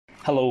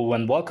Hello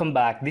and welcome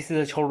back. This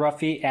is Achol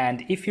Rafi,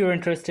 and if you're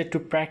interested to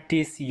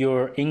practice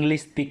your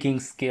English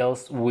speaking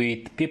skills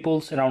with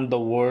peoples around the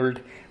world,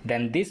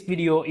 then this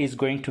video is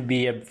going to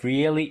be a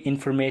really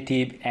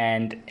informative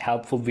and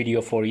helpful video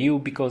for you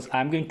because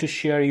I'm going to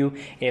share you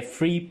a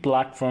free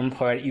platform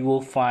where you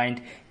will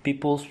find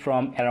peoples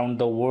from around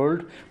the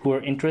world who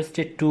are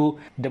interested to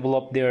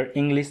develop their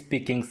English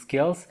speaking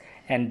skills,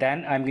 and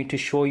then I'm going to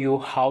show you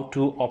how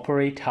to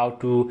operate, how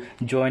to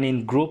join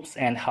in groups,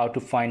 and how to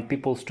find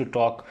people to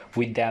talk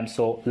with them.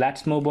 So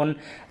let's move on.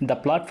 The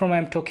platform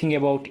I'm talking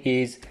about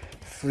is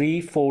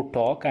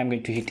Free4Talk. I'm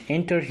going to hit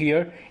enter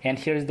here, and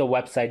here is the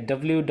website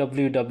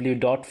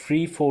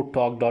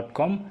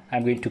www.free4talk.com.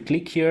 I'm going to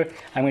click here.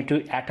 I'm going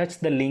to attach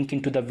the link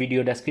into the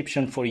video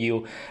description for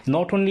you.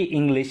 Not only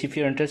English, if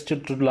you're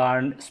interested to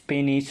learn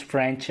Spanish,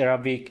 French,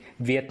 Arabic,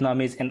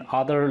 Vietnamese, and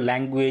other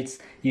languages,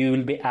 you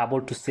will be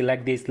able to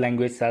select these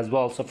languages as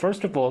well. So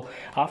first of all,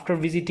 after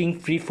visiting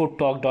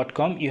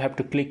free4talk.com, you have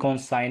to click on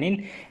sign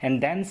in,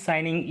 and then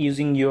sign in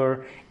using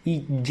your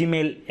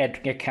Gmail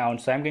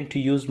account. So I'm going to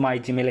use my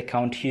Gmail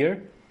account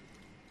here.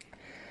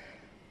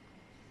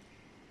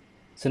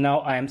 So now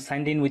I am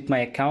signed in with my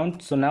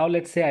account. So now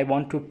let's say I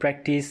want to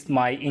practice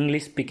my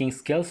English speaking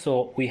skills.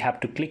 So we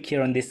have to click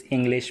here on this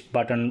English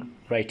button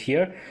right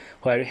here,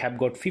 where we have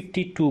got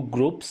 52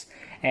 groups.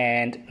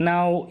 And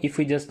now if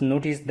we just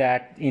notice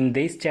that in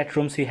these chat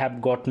rooms we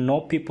have got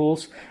no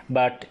peoples,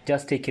 but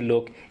just take a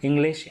look,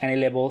 English any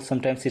level,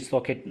 sometimes it's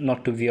okay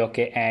not to be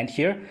okay. And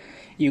here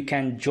you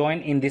can join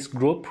in this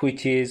group,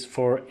 which is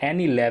for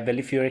any level.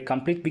 If you're a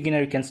complete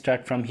beginner, you can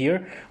start from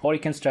here, or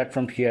you can start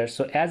from here.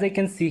 So as I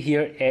can see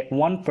here,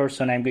 one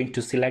person, I'm going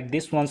to select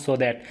this one so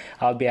that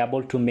I'll be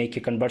able to make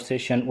a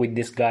conversation with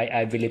this guy,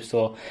 I believe.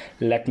 So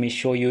let me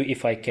show you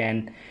if I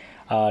can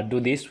do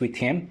this with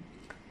him.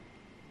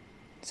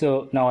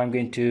 So now I'm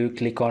going to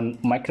click on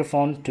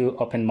microphone to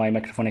open my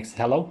microphone.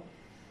 Hello.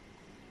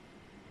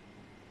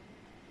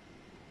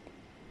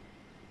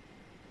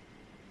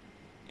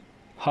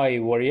 Hi,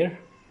 warrior.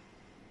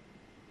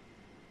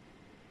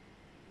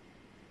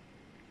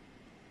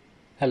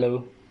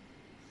 Hello.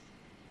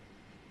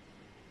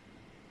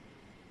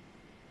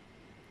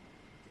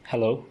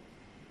 Hello.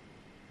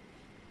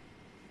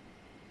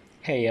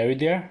 Hey, are you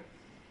there?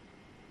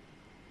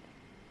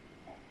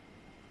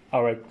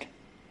 All right.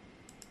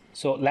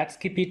 So let's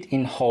keep it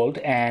in hold,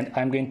 and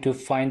I'm going to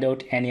find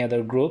out any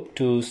other group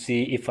to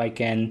see if I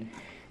can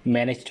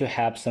manage to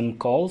have some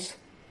calls.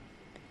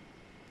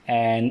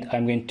 And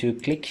I'm going to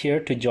click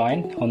here to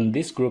join on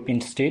this group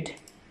instead.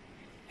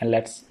 And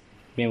let's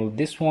remove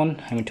this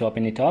one. I'm going to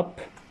open it up.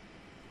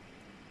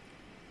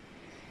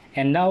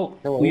 And now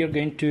we are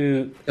going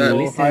to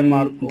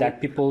listen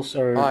that people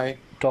are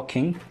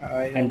talking,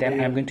 and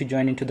then I'm going to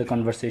join into the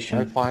conversation.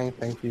 I'm fine,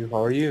 thank you.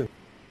 How are you?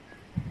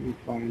 I'm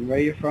fine. Where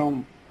are you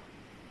from?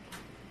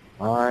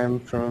 I'm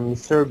from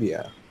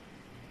Serbia.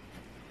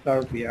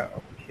 Serbia.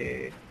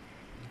 Okay.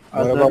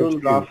 What about Azharul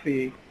you?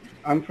 Rafi.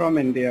 I'm from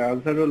India.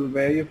 Azharul,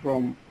 where are you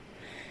from?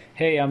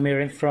 Hey, I'm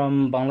Mirin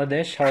from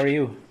Bangladesh. How are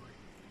you?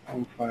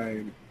 I'm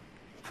fine.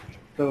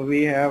 So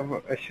we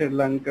have Sri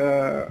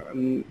Lanka.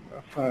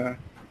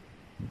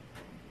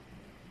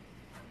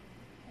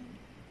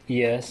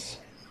 Yes.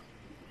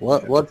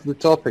 What's the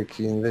topic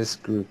in this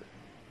group?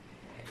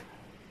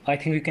 I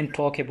think we can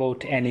talk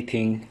about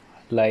anything,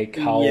 like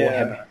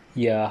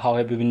Yeah. how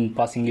have you been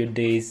passing your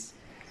days?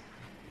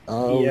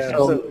 Yeah.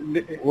 So So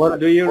what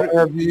do you?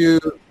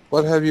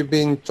 what have you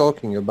been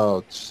talking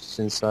about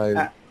since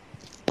I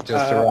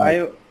just Uh, arrived?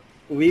 I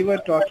we were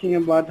talking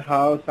about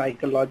how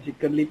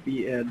psychologically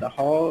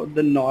how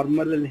the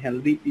normal and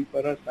healthy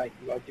people are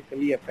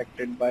psychologically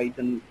affected by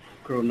the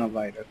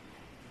coronavirus.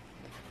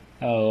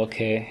 Oh,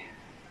 okay.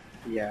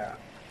 Yeah.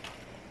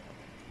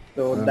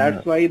 So Uh,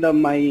 that's why the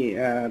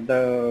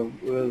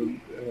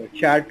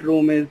chat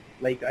room is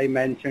like I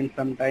mentioned.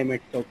 Sometime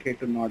it's okay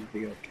to not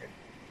be okay.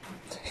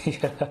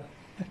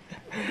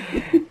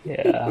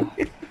 Yeah.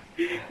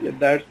 Yeah,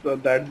 that's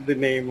the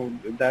name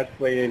of that's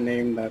why I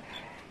named that.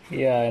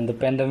 Yeah, and the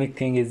pandemic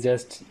thing is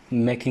just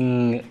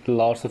making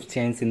lots of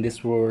change in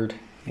this world,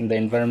 in the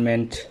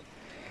environment.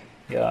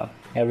 Yeah,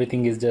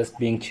 everything is just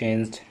being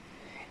changed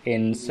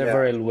in Yeah.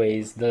 several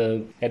ways.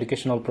 The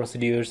educational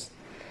procedures,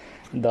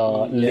 the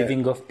Yes.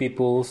 living of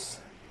peoples,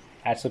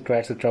 etc.,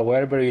 etc.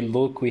 Wherever we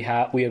look, we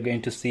are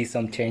going to see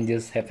some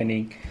changes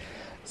happening.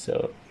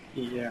 So,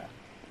 Yeah.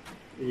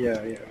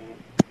 Yeah. Yeah.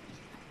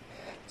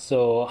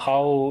 so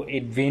how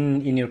it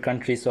been in your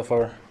country so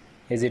far?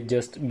 Is it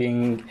just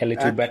being a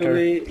little better?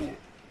 Actually,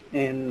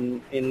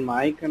 in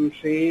my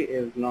country,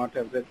 is not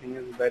everything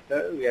is better.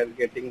 We are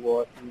getting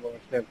worse and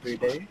worse every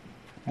day.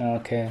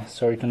 Okay,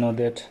 sorry to know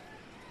that.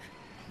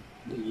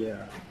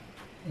 Yeah.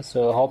 So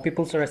how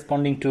people are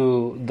responding to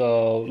the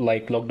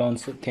like lockdown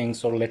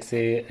things, or let's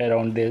say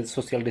around the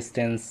social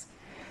distance,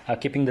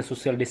 keeping the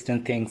social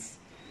distance things?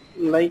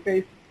 Like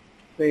I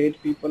said,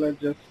 people are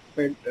just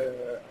bit,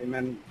 I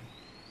mean,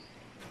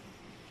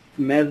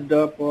 messed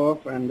up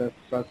of and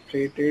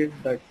frustrated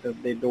that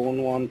they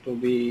don't want to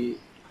be.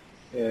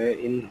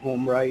 in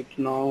home right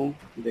now.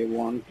 They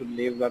want to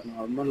live a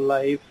normal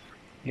life.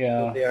 So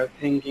Yeah, they are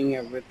thinking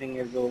everything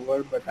is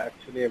over, but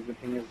actually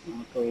everything is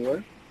not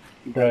over.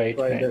 That's right,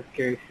 why right. the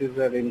cases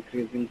are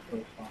increasing so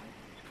fast.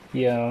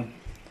 Yeah.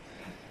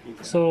 Yeah.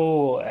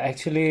 So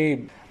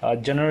actually,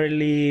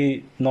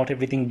 generally, not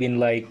everything been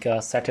like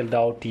settled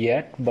out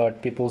yet,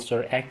 but people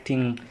start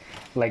acting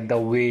like the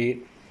way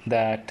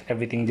that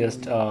everything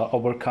just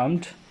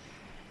overcome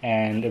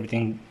and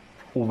everything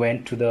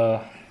went to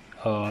the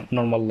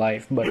normal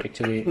life. But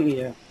actually,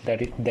 Yeah.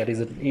 that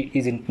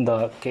isn't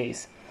the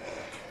case.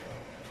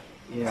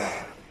 Yeah.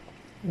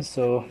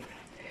 So,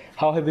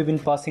 how have you been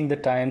passing the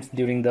times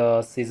during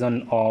the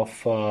season of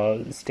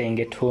staying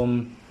at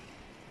home?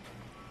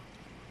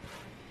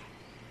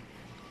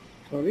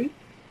 Sorry?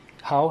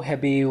 How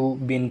have you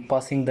been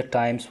passing the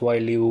times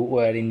while you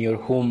were in your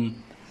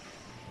home?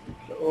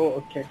 So,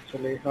 okay,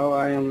 actually, how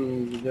I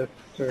am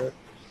just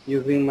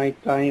using my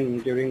time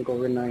during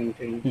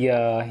COVID-19.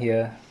 Yeah,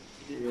 yeah.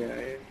 Yeah.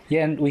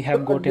 Yeah, and we So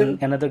have gotten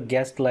just another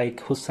guest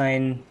like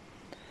Hussein.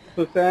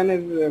 Hussein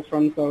is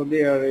from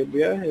Saudi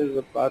Arabia. He's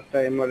a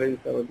part-timer in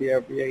Saudi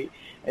Arabia.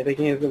 I think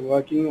he is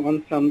working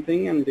on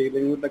something and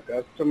dealing with the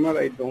customer.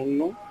 I don't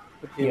know,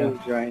 but he Yeah. will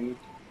join.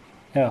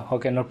 Yeah,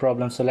 okay, no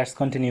problem. So let's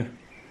continue.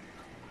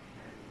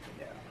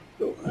 Yeah.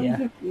 So I'm Yeah.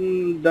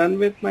 just done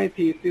with my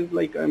thesis.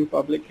 Like I'm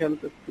public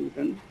health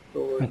student,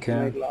 so it's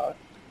my Okay. last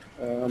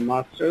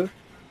master's.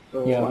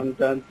 So Yeah. I'm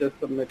done. Just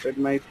submitted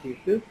my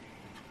thesis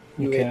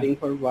and Okay. waiting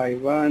for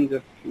Viva and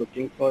just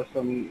looking for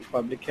some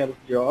public health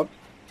jobs.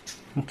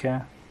 Okay.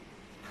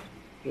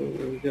 So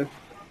just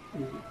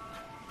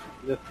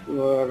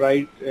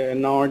right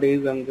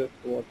nowadays I'm just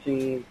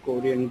watching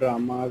Korean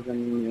dramas and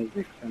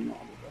music and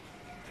all that.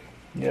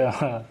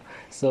 Yeah.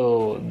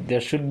 So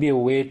there should be a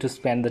way to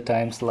spend the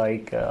times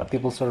like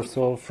people are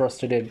so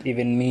frustrated,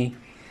 even me.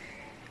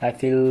 I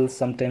feel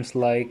sometimes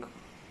like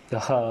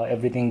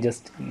everything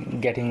just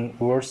getting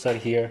worse out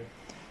here.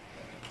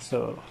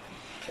 So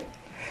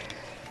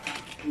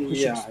we should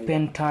Yeah, yeah.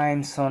 spend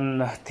times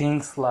on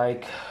things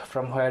like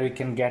from where we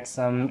can get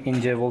some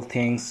enjoyable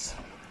things,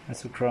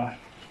 etc.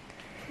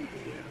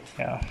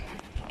 Yeah.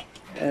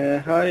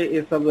 Hi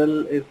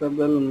Isabel.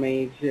 Isabel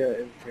Major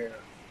is here.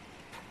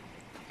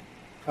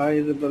 Hi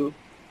Isabel.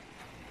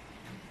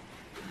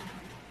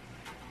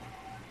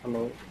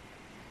 Hello.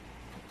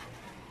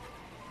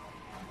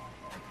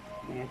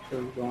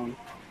 She's gone.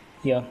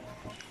 Yeah.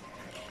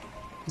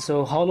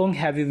 So how long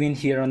have you been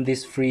here on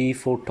this free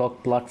for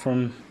talk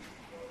platform?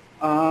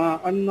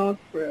 I'm not.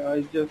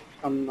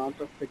 I'm not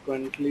a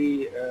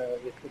frequently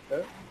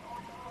visitor,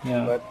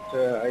 Yeah. but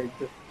I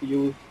just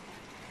use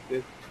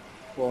this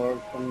for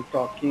some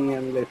talking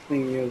and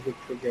listening music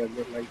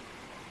together. Like,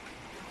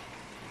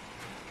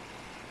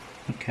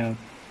 Okay.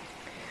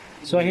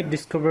 So I had yeah.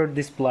 discovered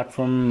this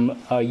platform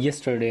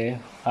yesterday.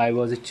 I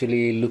was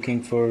actually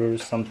looking for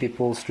some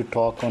people to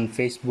talk on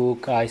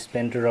Facebook. I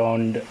spent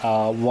around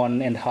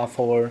 1.5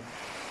 hours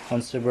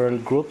on several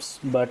groups,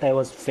 but I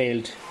was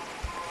failed.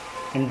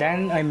 And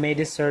then I made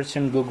a search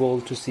on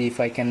Google to see if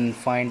I can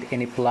find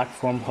any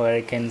platform where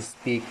I can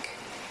speak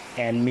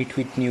and meet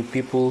with new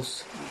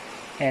peoples.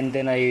 And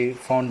then I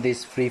found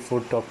this free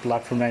food talk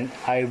platform, and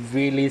I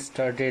really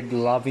started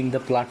loving the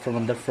platform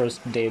on the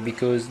first day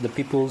because the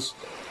peoples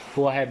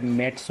who I have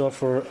met so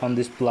far on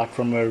this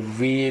platform are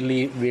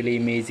really, really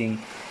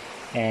amazing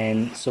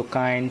and so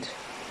kind,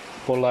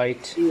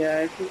 polite.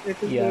 Yeah, it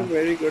is a Yeah,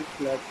 very good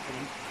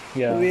platform. So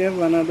yeah, we have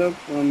another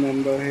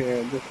member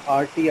here, this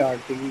RT.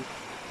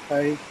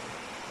 Hi,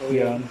 how are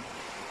yeah. you?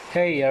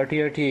 Hey,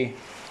 RT,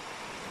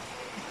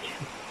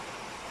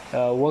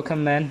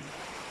 welcome, man.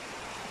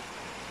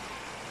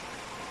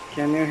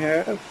 Can you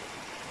hear us?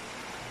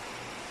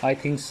 I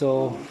think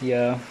so.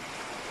 Yeah.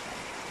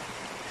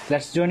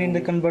 Let's join in the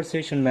Oh.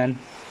 conversation, man.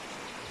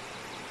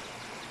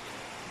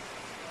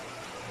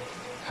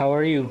 How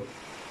are you?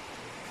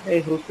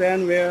 Hey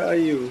Hussein, where are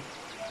you?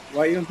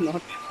 Why you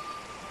not?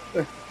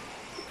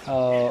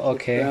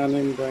 Okay. Hussein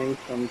is doing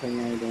something.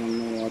 I don't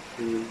know what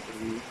he is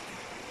doing.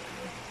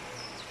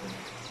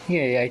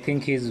 Yeah, I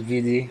think he's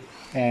busy.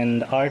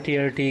 And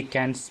RT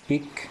can't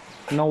speak.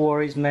 No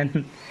worries,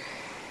 man.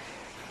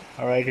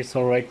 Alright, it's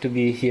alright to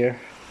be here.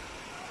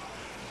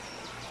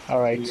 Yeah,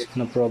 Alright,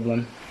 no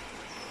problem.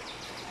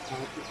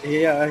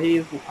 yeah.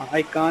 He's.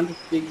 I can't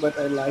speak, but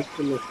I like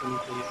to listen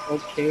to you.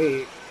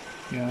 Okay.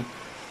 Yeah.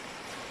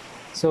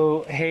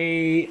 So,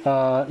 hey,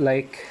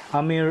 like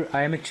Amir,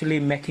 I am actually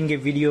making a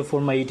video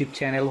for my YouTube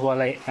channel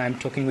while I'm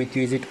talking with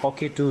you. Is it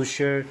okay to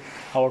share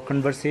our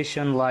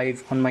conversation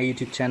live on my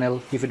YouTube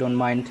channel if you don't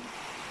mind?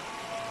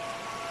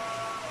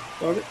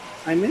 Sorry.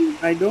 I mean,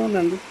 I don't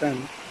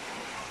understand.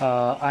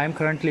 I am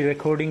currently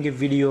recording a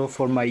video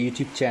for my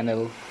YouTube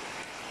channel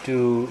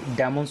to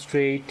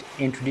demonstrate,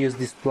 introduce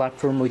this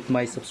platform with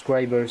my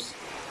subscribers.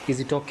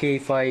 Is it okay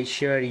if I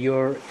share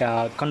your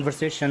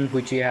conversation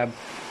which you have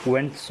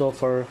went so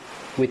far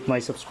with my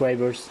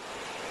subscribers?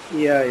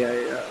 Yeah, yeah,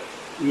 yeah,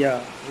 yeah.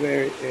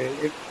 Where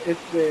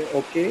it's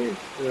okay.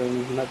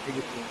 It's nothing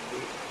to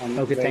do.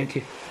 Okay, Right. thank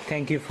you.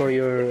 thank you for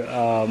your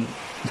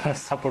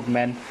support,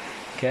 man.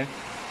 Okay.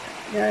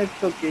 Yeah,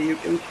 it's okay. You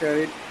can share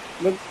it.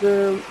 But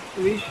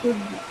we should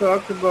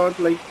talk about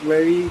like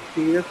very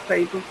serious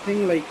type of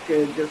thing, like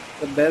just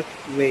the best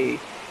way.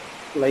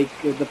 Like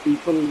the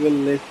people will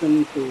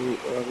listen to,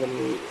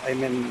 I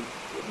mean,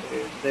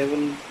 they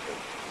will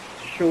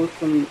show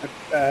some,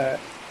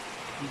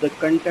 the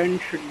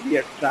content should be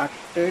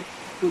attracted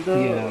to Yeah.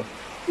 the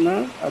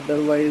listener.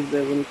 Otherwise,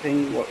 they will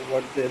think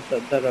what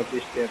the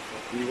rubbish they are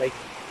talking. Like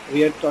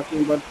we are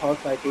talking about how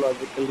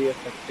psychologically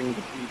affecting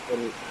the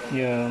people.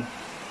 Yeah.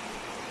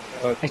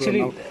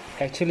 Corona.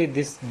 Actually,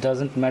 this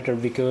doesn't matter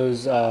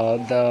because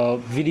the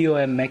video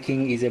I'm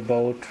making is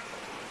about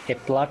a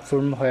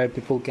platform where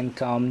people can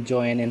come,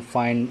 join, and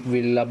find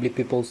really lovely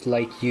peoples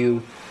like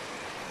you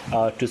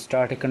to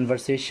start a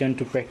conversation,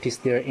 to practice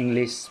their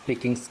English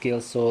speaking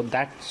skills. So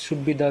that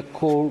should be the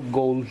core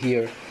goal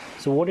here.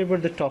 So whatever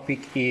the topic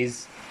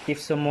is, if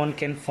someone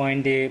can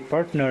find a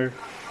partner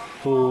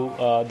who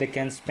they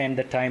can spend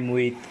the time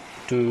with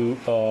to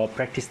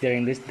practice their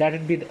English, that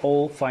would be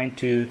all fine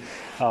to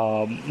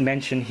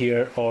mention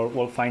here, or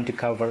all fine to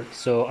cover.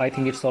 So I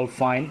think it's all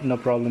fine, no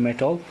problem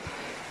at all.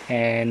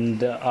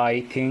 And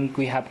I think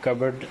we have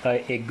covered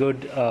a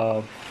good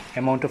a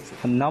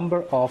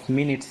number of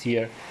minutes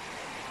here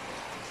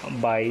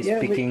by Yeah,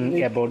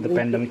 speaking about the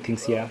pandemic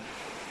things. Yeah.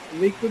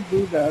 we could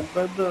do that,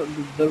 but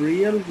the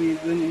real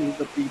reason is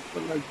the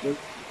people are just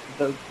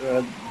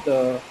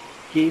the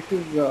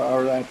cases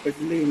are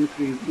rapidly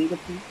increasing. The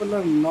people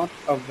are not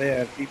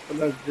aware.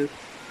 People are just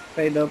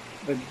fed up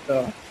with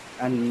the,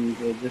 and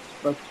just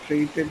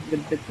frustrated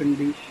with the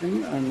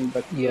condition, and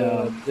but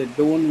Yeah. they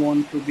don't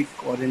want to be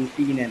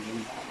quarantined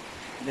anymore.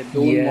 They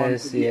don't want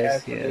to Yes, be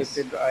yes, yes.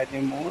 isolated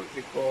anymore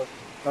because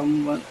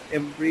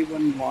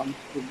everyone wants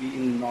to be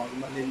in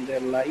normal in their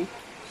life,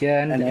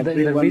 Yeah, and and the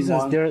everyone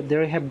reasons, wants.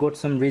 there have got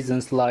some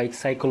reasons like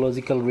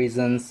psychological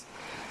reasons,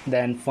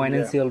 then Yeah,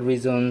 financial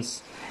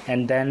reasons,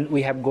 and then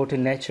we have got a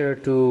nature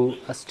to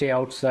stay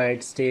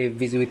outside, stay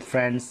busy with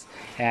friends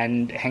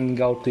and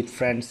hanging out with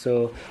friends.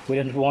 So we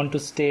don't want to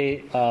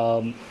stay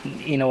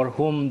in our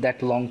home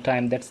that long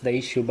time. That's the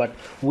issue. But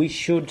we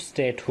should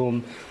stay at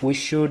home. We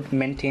should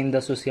maintain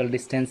the social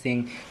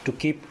distancing to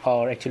keep,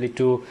 or actually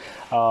to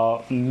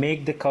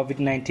make the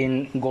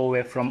COVID-19 go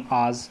away from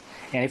us.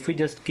 And if we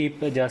just keep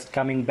just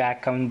coming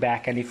back,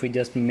 and if we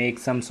just make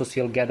some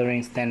social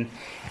gatherings, then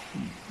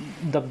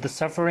the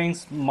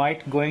sufferings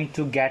might going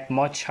to get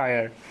much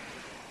higher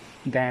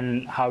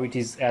than how it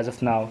is as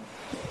of now.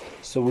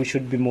 So we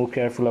should be more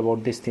careful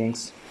about these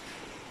things.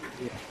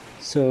 yeah.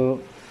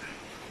 So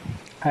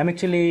I'm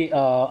actually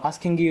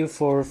asking you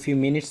for a few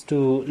minutes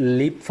to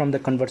leave from the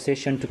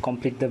conversation to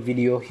complete the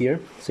video here.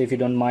 So if you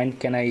don't mind,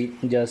 can I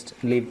just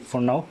leave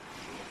for now?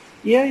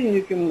 Yeah, yeah,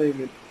 you can leave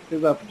it. It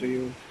is up to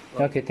you.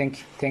 Okay,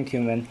 thank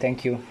you, man.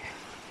 Thank you.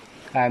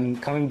 I'm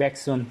coming back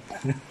soon.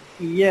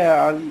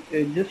 Yeah,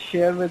 just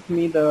share with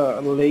me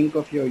the link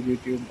of your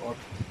YouTube or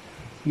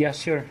Yeah,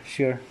 sure.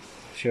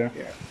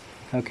 yeah.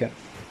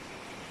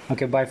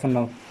 Okay, bye for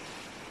now.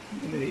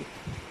 Very-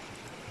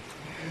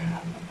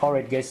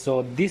 Alright guys,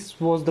 so this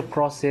was the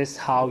process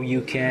how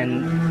you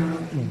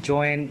can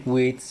join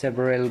with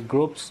several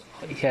groups.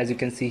 As you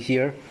can see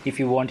here, if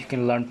you want you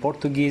can learn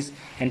Portuguese,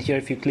 and here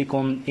if you click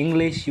on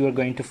English you are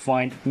going to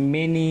find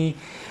many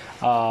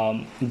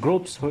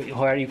groups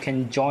where you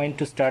can join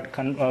to start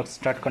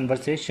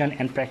conversation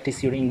and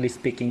practice your English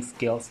speaking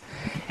skills,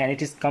 and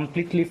it is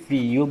completely free.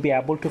 You'll be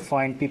able to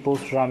find people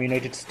from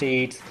United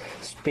States,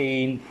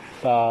 Spain,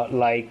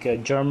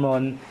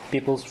 German,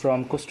 peoples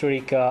from Costa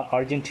Rica,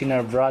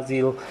 Argentina,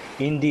 Brazil,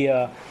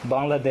 India,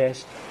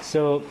 Bangladesh.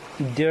 So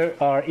there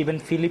are even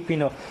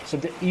Filipino. So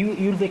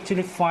you'll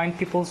actually find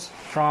peoples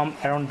from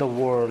around the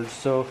world.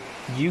 So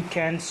you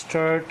can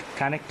start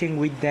connecting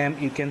with them.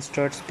 You can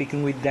start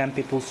speaking with them.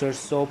 People are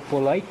so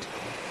polite,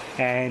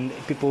 and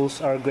people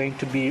are going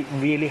to be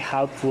really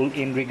helpful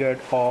in regard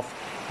of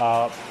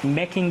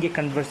making a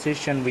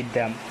conversation with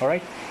them. All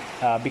right.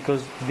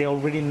 Because they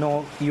already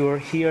know you're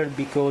here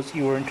because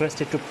you are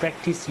interested to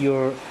practice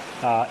your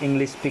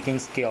English speaking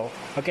skill.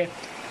 Okay,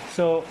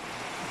 so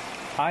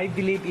I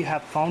believe you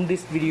have found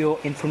this video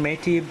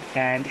informative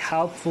and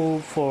helpful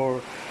for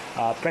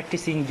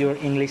practicing your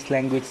English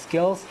language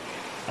skills,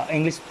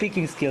 English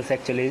speaking skills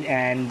actually.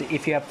 And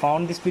if you have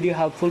found this video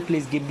helpful,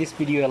 please give this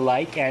video a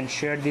like and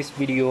share this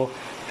video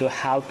to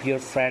help your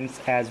friends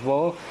as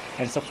well,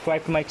 and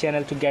subscribe to my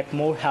channel to get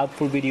more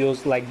helpful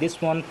videos like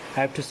this one.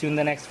 I have to see you in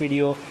the next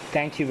video.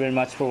 Thank you very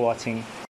much for watching.